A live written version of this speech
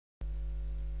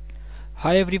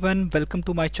Hi everyone, welcome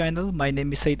to my channel. My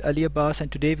name is Said Ali Abbas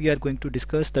and today we are going to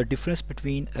discuss the difference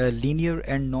between linear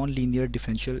and non-linear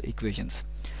differential equations.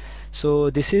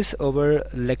 So this is our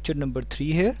lecture number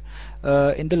 3 here.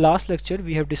 In the last lecture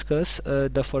we have discussed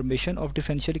the formation of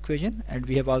differential equation, and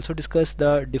we have also discussed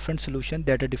the different solution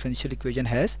that a differential equation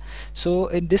has. So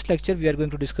in this lecture we are going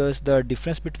to discuss the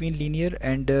difference between linear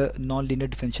and non-linear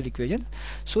differential equation.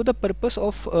 So the purpose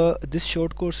of this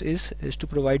short course is to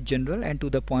provide general and to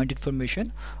the point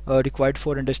information required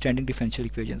for understanding differential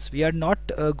equations. We are not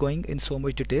going in so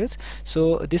much details.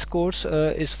 So this course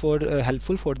is for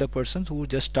helpful for the persons who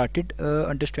just started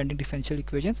understanding differential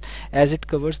equations, as it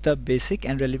covers the basic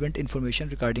and relevant information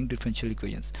regarding differential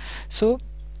equations. So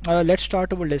let's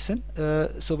start our lesson.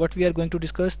 So what we are going to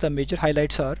discuss, the major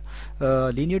highlights are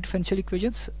linear differential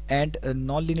equations and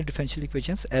non-linear differential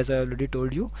equations, as I already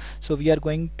told you. So we are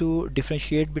going to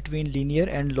differentiate between linear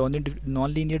and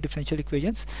non-linear differential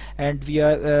equations, and we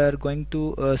are going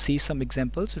to see some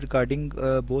examples regarding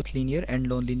both linear and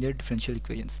non-linear differential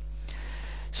equations.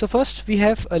 So first we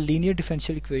have a linear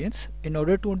differential equations. In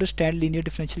order to understand linear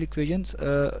differential equations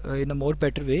in a more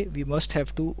better way, we must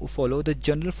have to follow the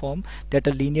general form that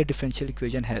a linear differential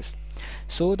equation has.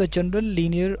 So the general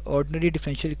linear ordinary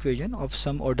differential equation of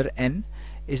some order n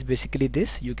is basically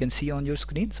this, you can see on your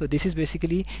screen. So this is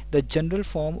basically the general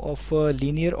form of a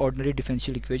linear ordinary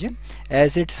differential equation,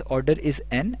 as its order is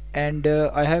n, and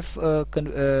I have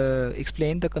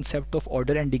explained the concept of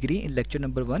order and degree in lecture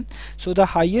number 1. So the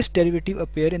highest derivative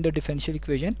appear in the differential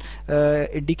equation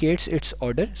indicates its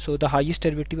order. So the highest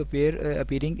derivative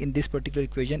appearing in this particular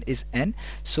equation is n,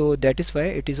 so that is why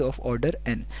it is of order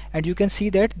n. And you can see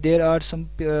that there are some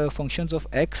functions of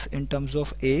x in terms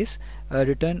of a's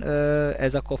written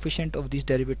as a coefficient of these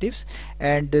derivatives,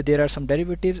 and there are some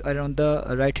derivatives, and on the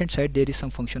right hand side there is some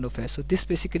function of s. So this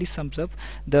basically sums up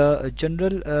the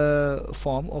general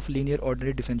form of linear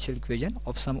ordinary differential equation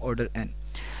of some order n,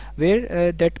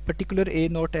 where that particular a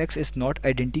naught x is not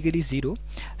identically 0.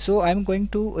 So I'm going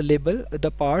to label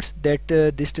the parts that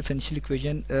this differential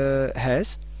equation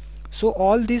has. So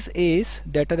all these a's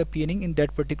that are appearing in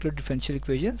that particular differential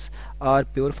equations are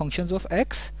pure functions of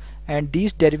x, and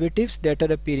these derivatives that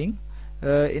are appearing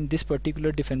in this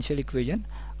particular differential equation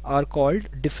are called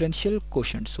differential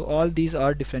quotients. So all these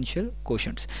are differential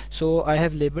quotients. So I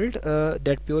have labeled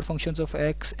that pure functions of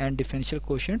x and differential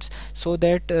quotients, so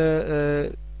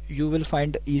that you will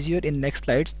find easier in next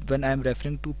slides when I am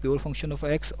referring to pure function of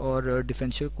x or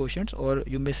differential quotients, or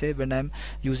you may say when I am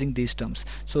using these terms.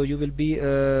 So you will be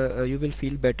you will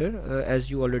feel better as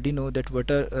you already know that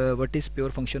what is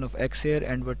pure function of x here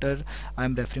and what are I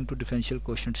am referring to differential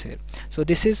quotients here. So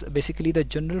this is basically the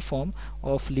general form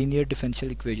of linear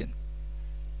differential equation.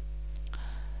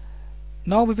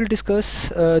 Now we will discuss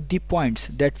the points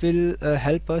that will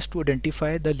help us to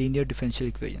identify the linear differential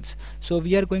equations. So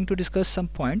we are going to discuss some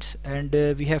points, and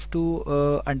we have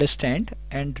to understand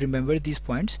and remember these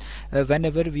points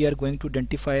whenever we are going to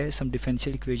identify some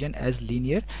differential equation as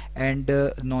linear and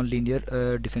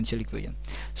non-linear differential equation.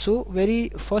 So very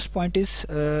first point is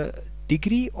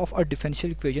degree of a differential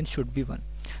equation should be 1.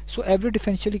 So every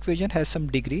differential equation has some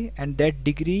degree, and that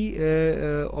degree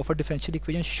of a differential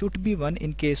equation should be 1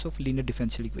 in case of linear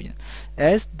differential equation,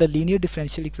 as the linear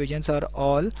differential equations are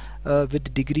all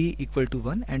with degree equal to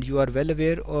 1, and you are well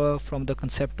aware from the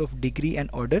concept of degree and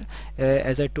order,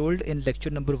 as I told in lecture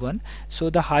number 1. So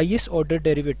the highest order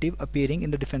derivative appearing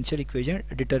in the differential equation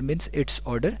determines its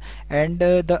order, and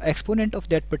the exponent of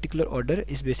that particular order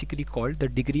is basically called the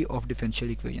degree of differential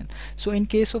equation. So in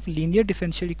case of linear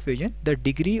differential equation, the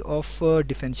degree of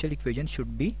differential equation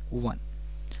should be 1.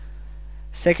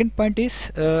 Second point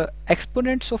is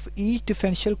exponents of each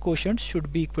differential quotient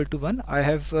should be equal to 1. I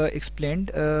have explained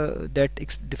that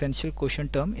differential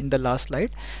quotient term in the last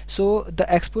slide. So the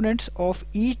exponents of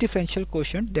each differential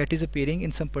quotient that is appearing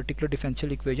in some particular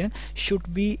differential equation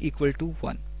should be equal to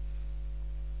 1.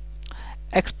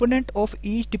 Exponent of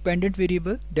each dependent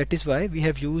variable, that is why we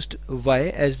have used y,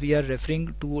 as we are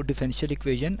referring to a differential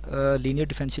equation, linear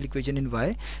differential equation in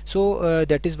y. So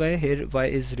that is why here y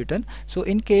is written. So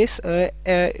in case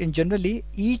in generally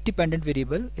each dependent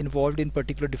variable involved in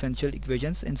particular differential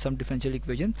equations in some differential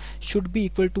equation should be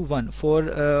equal to 1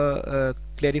 for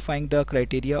clarifying the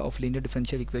criteria of linear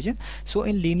differential equation. So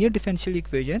in linear differential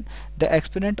equation, the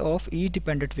exponent of each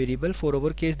dependent variable, for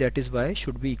our case that is y,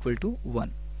 should be equal to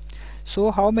 1.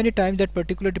 So how many times that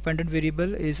particular dependent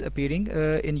variable is appearing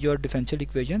in your differential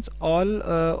equations, all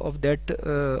of that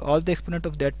all the exponent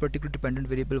of that particular dependent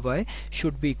variable y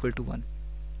should be equal to 1.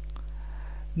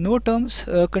 No terms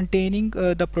containing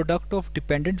the product of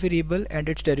dependent variable and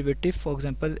its derivative, for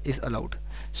example, is allowed.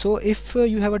 So if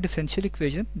you have a differential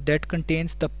equation that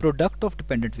contains the product of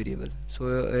dependent variable, so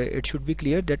it should be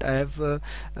clear that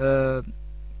uh,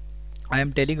 I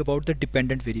am telling about the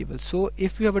dependent variable. So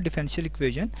if you have a differential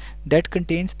equation that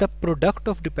contains the product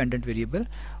of dependent variable,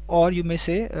 or you may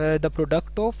say the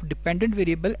product of dependent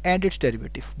variable and its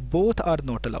derivative, both are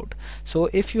not allowed. So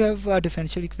if you have a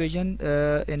differential equation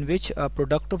in which a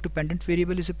product of dependent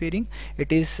variable is appearing,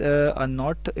 it is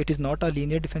not a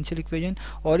linear differential equation.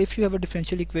 Or if you have a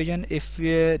differential equation if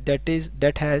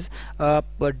that has a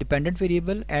dependent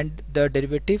variable and the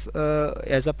derivative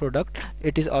as a product,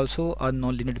 it is also a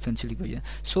non-linear differential equation.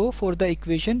 So for the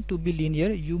equation to be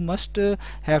linear, you must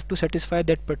have to satisfy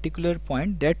that particular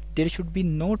point, that there should be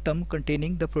no term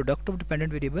containing the product of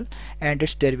dependent variable and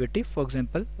its derivative. For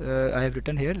example, I have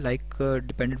written here like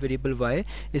dependent variable y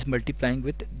is multiplying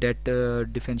with that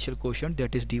differential quotient,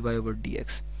 that is dy over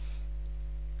dx.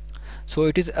 So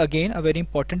it is again a very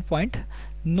important point.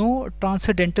 No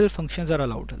transcendental functions are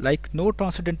allowed, like no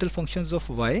transcendental functions of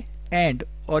y and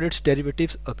or its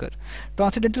derivatives occur.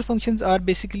 Transcendental functions are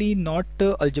basically not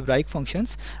algebraic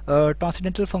functions.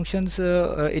 Transcendental functions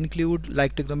include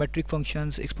like trigonometric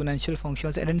functions, exponential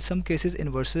functions, and in some cases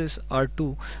inverses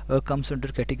R2 comes under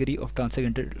category of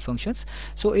transcendental functions.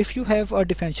 So if you have a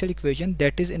differential equation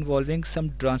that is involving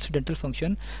some transcendental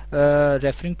function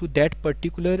referring to that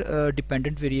particular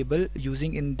dependent variable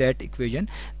using in that equation,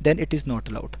 then it is not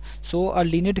allowed. So a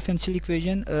linear differential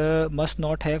equation must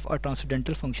not have a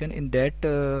transcendental function in that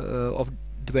of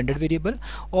dependent variable,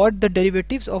 or the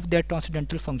derivatives of that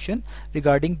transcendental function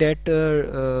regarding that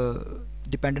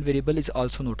dependent variable is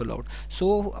also not allowed.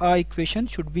 So our equation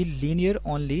should be linear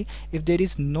only if there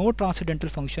is no transcendental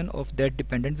function of that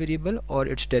dependent variable or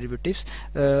its derivatives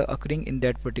occurring in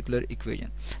that particular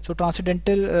equation. So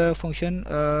transcendental function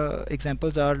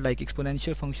examples are like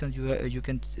exponential functions. You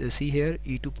can see here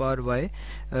e to power y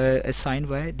as sine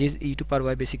y. This e to power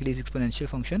y basically is exponential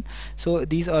function. So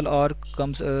these all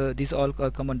come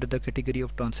under the category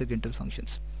of transcendental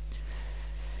functions.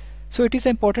 So it is an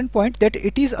important point that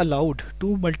it is allowed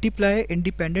to multiply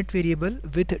independent variable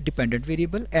with dependent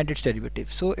variable and its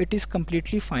derivative. So it is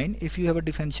completely fine if you have a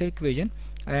differential equation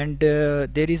and there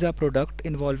is a product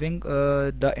involving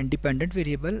the independent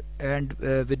variable and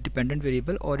with dependent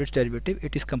variable or its derivative.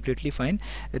 It is completely fine.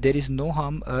 There is no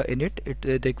harm in it.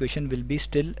 The equation will be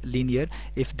still linear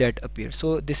if that appears.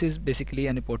 So this is basically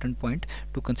an important point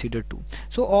to consider too.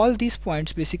 So all these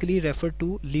points basically refer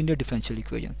to linear differential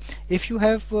equation. If you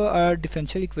have a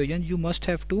differential equation, you must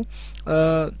have to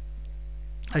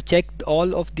check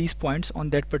all of these points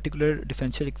on that particular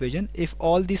differential equation. If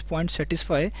all these points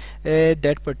satisfy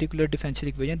that particular differential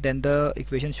equation, then the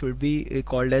equation should be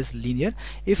called as linear.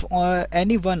 If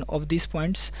any one of these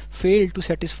points fail to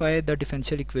satisfy the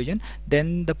differential equation,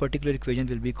 then the particular equation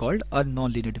will be called a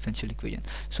non-linear differential equation.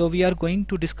 So we are going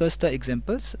to discuss the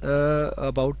examples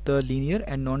about the linear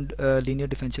and non-linear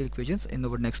differential equations in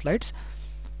our next slides.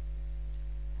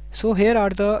 So here are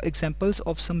the examples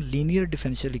of some linear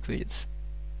differential equations.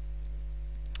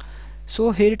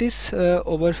 So here it is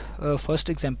our first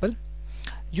example.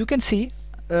 You can see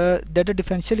that the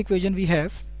differential equation we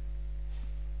have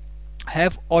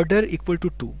order equal to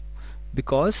 2,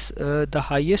 because the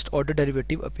highest order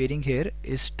derivative appearing here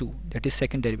is 2, that is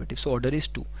second derivative, so order is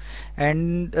 2,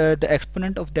 and the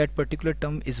exponent of that particular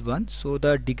term is 1, so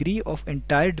the degree of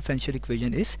entire differential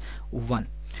equation is 1.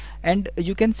 And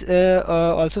you can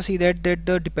also see that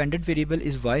the dependent variable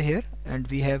is y here, and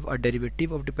we have a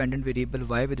derivative of dependent variable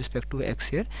y with respect to x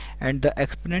here, and the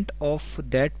exponent of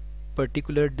that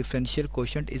particular differential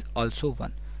quotient is also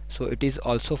 1. So it is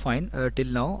also fine till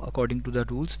now according to the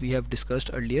rules we have discussed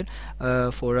earlier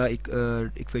for a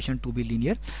equation to be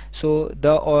linear. So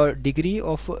the degree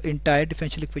of entire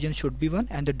differential equation should be 1,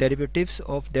 and the derivatives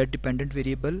of that dependent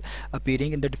variable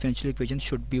appearing in the differential equation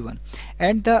should be 1,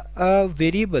 and the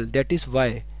variable that is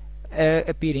y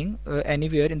appearing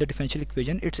anywhere in the differential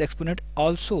equation, its exponent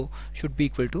also should be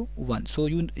equal to 1. So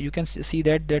you can see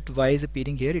that y is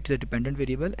appearing here, it is a dependent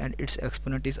variable, and its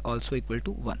exponent is also equal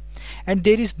to 1, and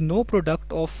there is no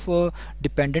product of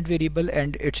dependent variable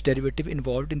and its derivative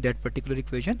involved in that particular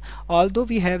equation. Although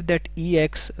we have that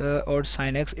ex or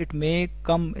sin x, it may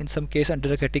come in some case under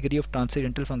the category of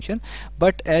transcendental function,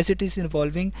 but as it is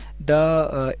involving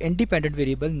the independent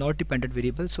variable, not dependent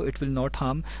variable, so it will not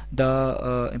harm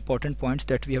the important points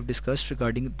that we have discussed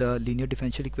regarding the linear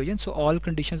differential equation. So all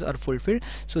conditions are fulfilled,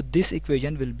 so this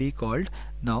equation will be called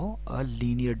now a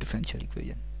linear differential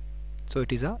equation. So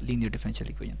it is a linear differential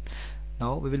equation.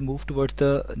 Now we will move towards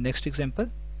the next example.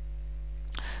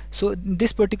 So in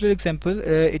this particular example,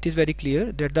 it is very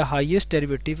clear that the highest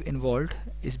derivative involved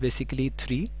is basically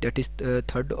 3, that is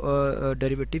third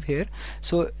derivative here.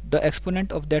 So the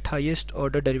exponent of that highest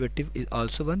order derivative is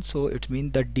also 1, so it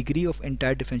means the degree of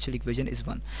entire differential equation is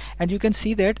 1. And you can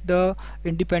see that the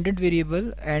independent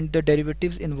variable and the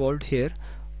derivatives involved here,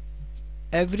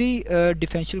 every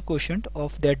differential quotient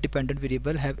of that dependent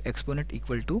variable have exponent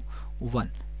equal to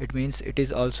 1. It means it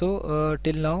is also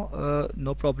till now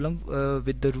no problem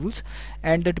with the rules,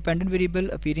 and the dependent variable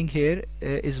appearing here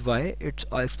is y, its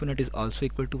exponent is also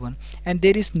equal to 1, and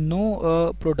there is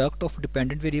no product of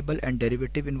dependent variable and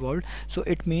derivative involved. So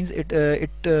it means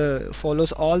it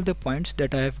follows all the points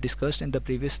that I have discussed in the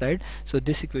previous slide. So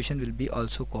this equation will be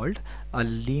also called a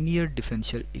linear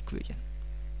differential equation.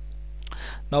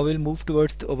 Now we'll move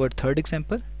towards our third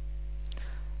example.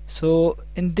 So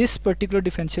in this particular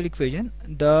differential equation,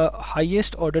 the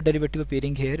highest order derivative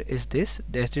appearing here is this,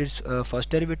 that is first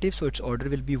derivative, so its order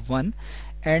will be 1,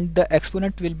 and the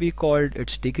exponent will be called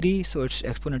its degree, so its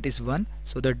exponent is 1,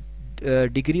 so the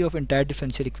degree of entire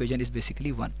differential equation is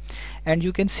basically 1. And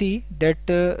you can see that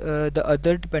the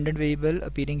other dependent variable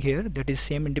appearing here, that is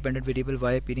same independent variable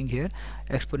y appearing here,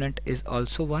 exponent is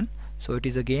also 1. So it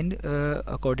is again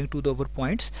according to our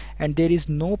points, and there is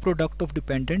no product of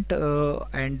dependent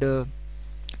and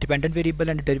dependent variable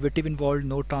and derivative involved,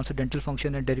 no transcendental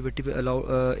function and derivative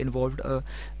involved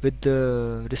with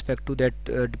respect to that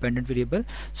dependent variable.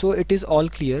 So it is all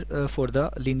clear for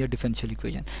the linear differential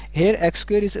equation. Here x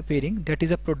square is appearing, that is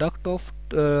a product of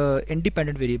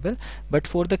independent variable, but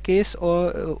for the case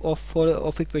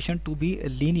of equation to be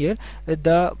linear,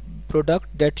 the product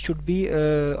that should be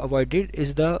avoided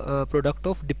is the product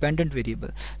of dependent variable.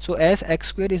 So as x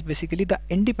square is basically the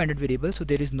independent variable, so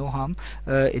there is no harm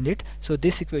in it. So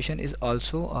this equation is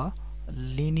also a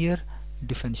linear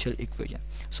differential equation.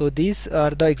 So these are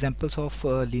the examples of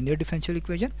linear differential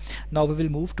equation. Now we will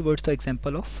move towards the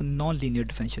example of non-linear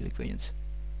differential equations.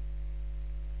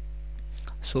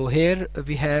 So here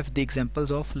we have the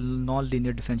examples of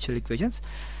non-linear differential equations.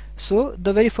 So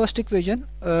the very first equation,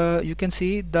 you can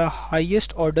see the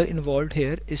highest order involved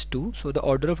here is 2, so the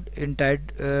order of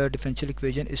entire differential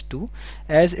equation is 2,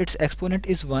 as its exponent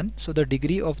is 1, so the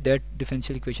degree of that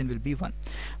differential equation will be 1.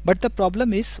 But the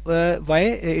problem is why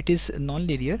it is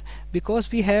non-linear,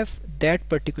 because we have that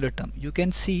particular term. You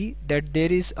can see that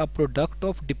there is a product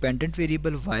of dependent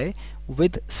variable y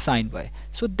with sine y,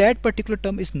 so that particular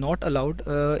term is not allowed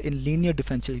in linear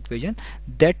differential equation.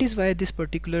 That is why this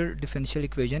particular differential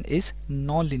equation is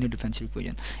non-linear differential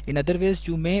equation. In other ways,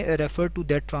 you may refer to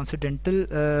that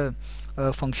transcendental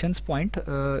functions point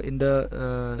in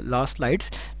the last slides,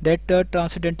 that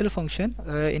transcendental function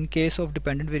in case of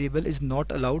dependent variable is not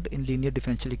allowed in linear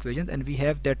differential equations, and we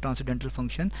have that transcendental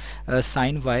function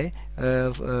sine y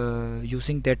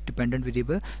using that dependent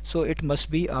variable, so it must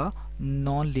be a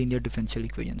non-linear differential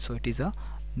equation. So it is a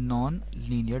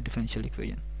non-linear differential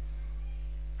equation.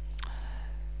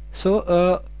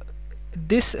 So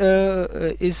this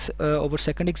is our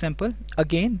second example.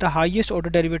 Again, the highest order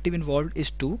derivative involved is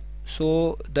 2,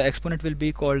 so the exponent will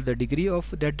be called the degree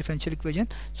of that differential equation,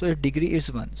 so its degree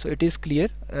is 1. So it is clear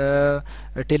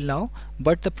till now,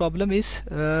 but the problem is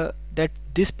that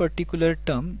this particular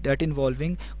term that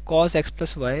involving cos x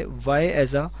plus y, y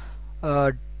as a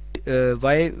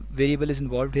y variable is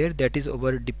involved here, that is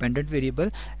our dependent variable,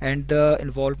 and the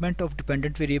involvement of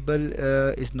dependent variable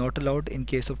is not allowed in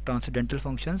case of transcendental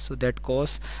functions, so that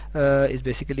cos is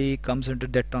basically comes under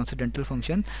that transcendental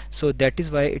function, so that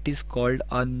is why it is called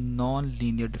a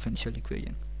non-linear differential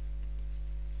equation.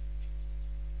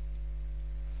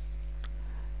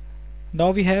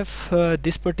 Now we have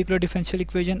this particular differential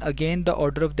equation. Again, the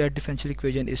order of that differential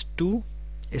equation is 2,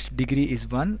 its degree is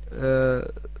 1.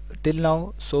 Till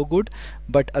now so good,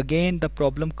 but again the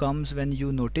problem comes when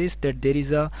you notice that there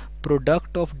is a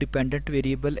product of dependent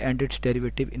variable and its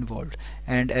derivative involved,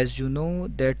 and as you know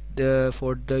that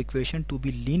for the equation to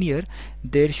be linear,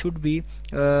 there should be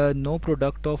no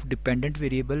product of dependent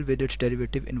variable with its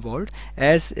derivative involved,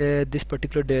 as this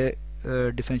particular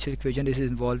differential equation is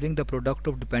involving the product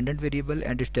of dependent variable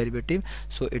and its derivative,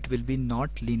 so it will be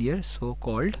not linear, so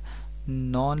called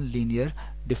non-linear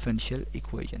differential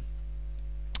equation.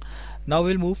 Now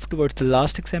we'll move towards the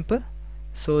last example.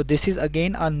 So this is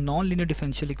again a non-linear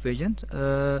differential equation.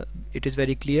 It is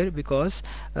very clear because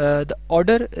the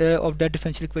order of that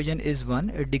differential equation is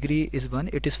 1, degree is 1,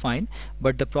 it is fine,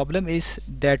 but the problem is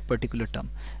that particular term.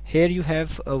 Here you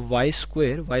have a y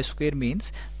square. Y square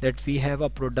means that we have a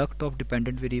product of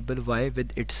dependent variable y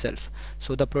with itself.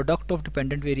 So the product of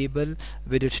dependent variable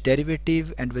with its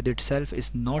derivative and with itself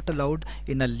is not allowed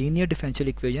in a linear differential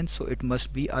equation, so it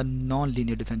must be a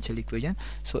non-linear differential equation.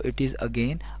 So it is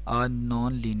again a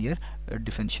non-linear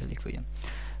differential equation.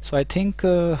 So I think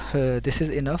this is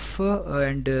enough,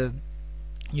 and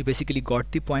you basically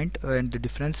got the point and the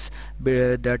difference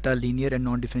that a linear and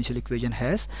non-differential equation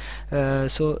has.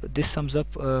 So this sums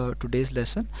up today's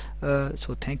lesson.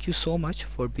 So thank you so much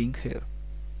for being here.